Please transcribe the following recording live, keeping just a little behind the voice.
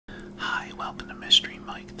welcome to Mystery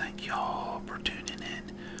Mike. Thank y'all for tuning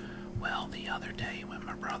in. Well, the other day when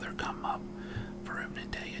my brother come up for opening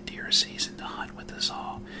day of deer season to hunt with us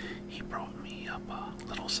all, he brought me up a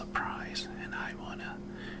little surprise, and I want to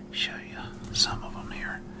show you some of them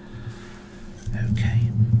here. Okay,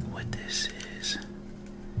 what this is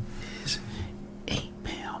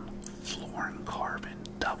 8-pound fluorocarbon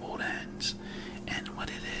doubled ends, and what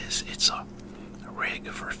it is, it's a rig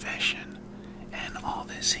for fishing, and all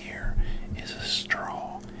this here is a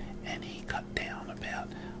straw, and he cut down about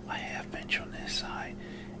a ½ inch on this side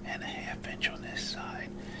and a ½ inch on this side,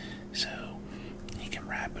 so he can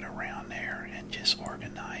wrap it around there and just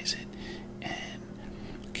organize it and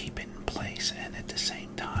keep it in place, and at the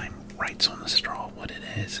same time writes on the straw what it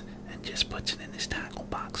is and just puts it in his tackle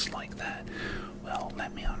box like that. Well,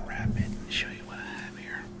 let me unwrap it and show you what I have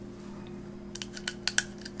here.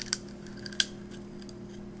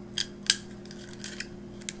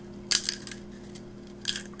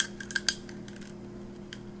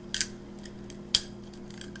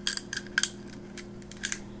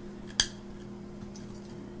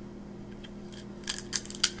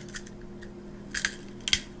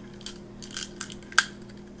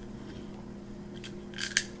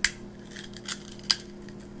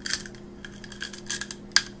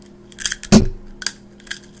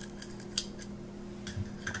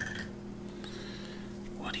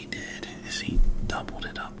 What he did is he doubled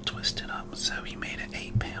it up, twisted up, so he made an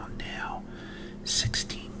 8-pound now,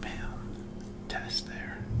 16-pound test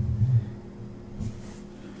there.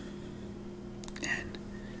 And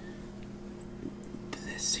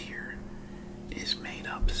this here is made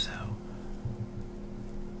up so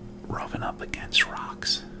rubbing up against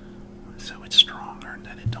rocks, so it's stronger and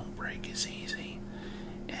that it don't break as easy,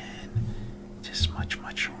 and just much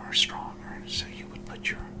more stronger. So you would put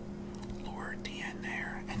your lure at the end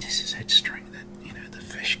there, and this is that string that the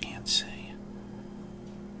fish can't see,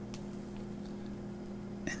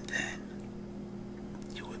 and then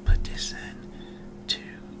you would put this in to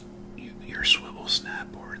your swivel snap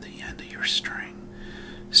or the end of your string,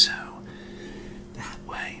 so that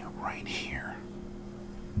way right here,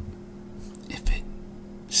 if it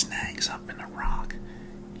snags up in a rock,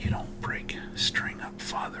 you don't break string up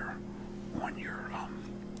further on your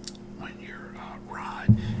rod,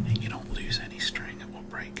 and you don't lose any string. It will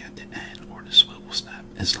break at the end or the swivel snap,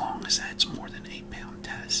 as long as that's more than 8-pound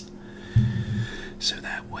test. So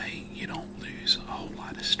that way you don't lose a whole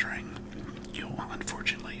lot of string.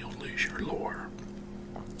 Unfortunately you'll lose your lure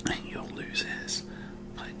and you'll lose his,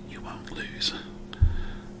 but you won't lose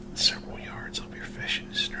several yards of your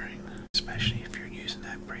fishing string, especially if you're using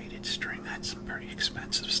that braided string. That's some pretty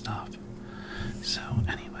expensive stuff. So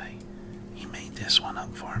anyway, he made this one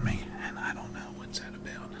up for me, and I don't know what's that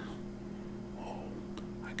about. Oh,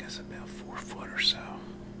 I guess about 4 foot or so.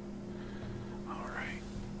 Alright.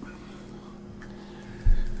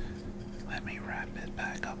 Let me wrap it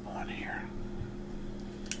back up on here.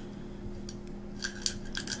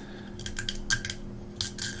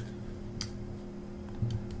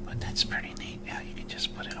 But that's pretty neat. Now you can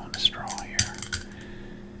just put it on the straw here.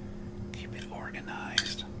 Keep it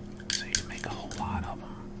organized so you can make a whole lot of them.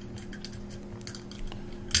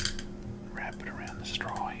 Wrap it around the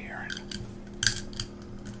straw here and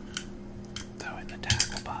throw it in the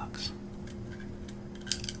tackle box.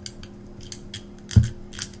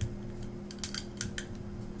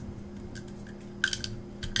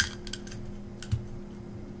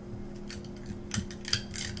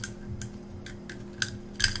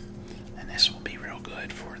 And this will be real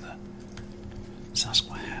good for the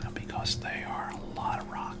Susquehanna because there are a lot of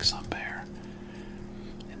rocks up there.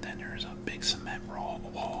 And then there's a big cement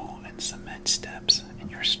wall and cement steps,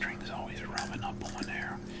 and your string's always rubbing up on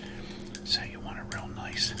there. So you want a real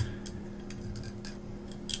nice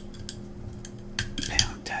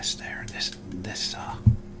pound test there. This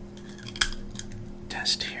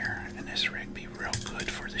test here and this rig be real good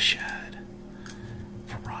for the shad.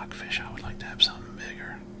 For rockfish, I would like to have something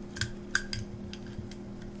bigger.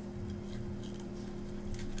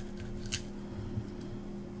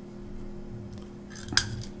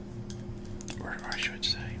 Or I should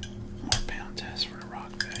say, more pound test for the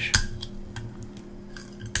rockfish.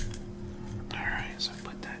 Alright, so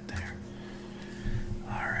put that there.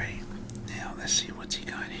 Alright, now let's see what's he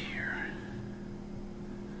got here.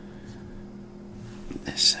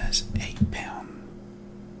 This says 8-pound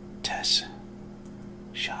test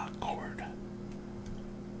shock cord.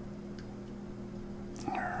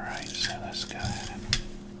 Alright, so let's go ahead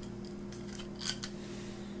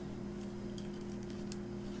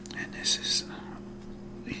and this is,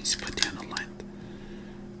 he's put down the length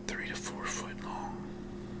 3 to 4 foot long.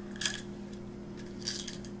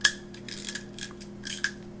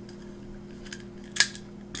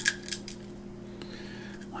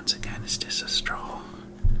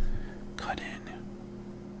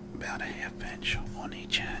 about a 1/2 inch on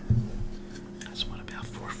each end. That's what, about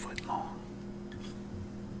 4 foot long.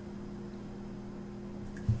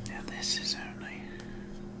 Now this is only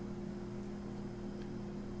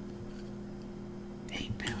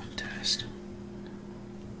 8-pound test.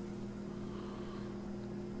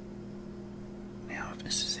 Now if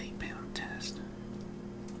this is 8-pound test,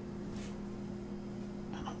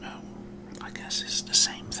 I don't know. I guess it's the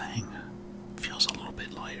same thing. Feels a little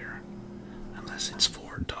bit lighter. Unless it's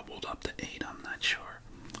 4 doubled up to 8, I'm not sure.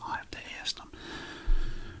 I'll have to ask them.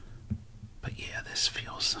 But yeah, this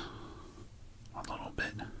feels a little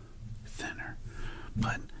bit thinner.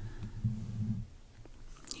 But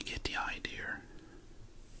you get the idea.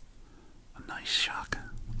 A nice shock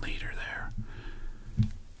leader there.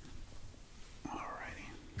 Alrighty.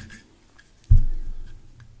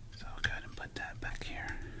 So I'll go ahead and put that back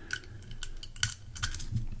here.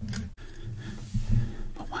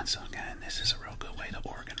 But once again, this is a real good way to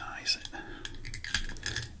organize it.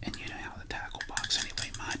 And you know how the tackle box,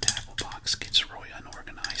 anyway, my tackle box gets really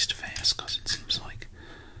unorganized fast because it seems like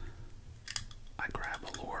I grab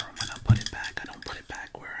a lure and when I put it back, I don't put it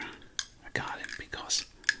back where I got it because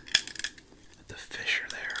the fish are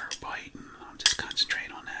there biting. I'm just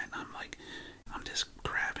concentrating on that, and I'm just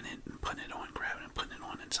grabbing it and putting it on, grabbing it and putting it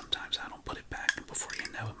on, and sometimes I don't put it back, and before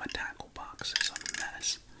you know it, my tackle box is a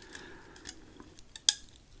mess.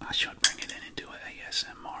 I should bring it in and do an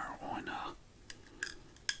ASMR on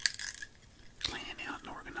cleaning out and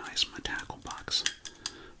organize my tackle box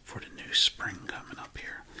for the new spring coming up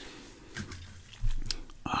here.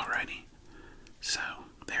 Alrighty, so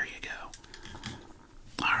there you go.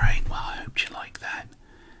 Alright, well, I hope you like that.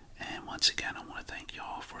 And once again, I want to thank you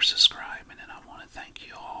all for subscribing, and I want to thank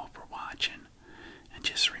you all for watching. And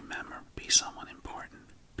just remember, be someone important,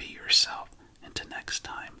 be yourself. Until next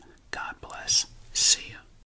time, God bless. See ya.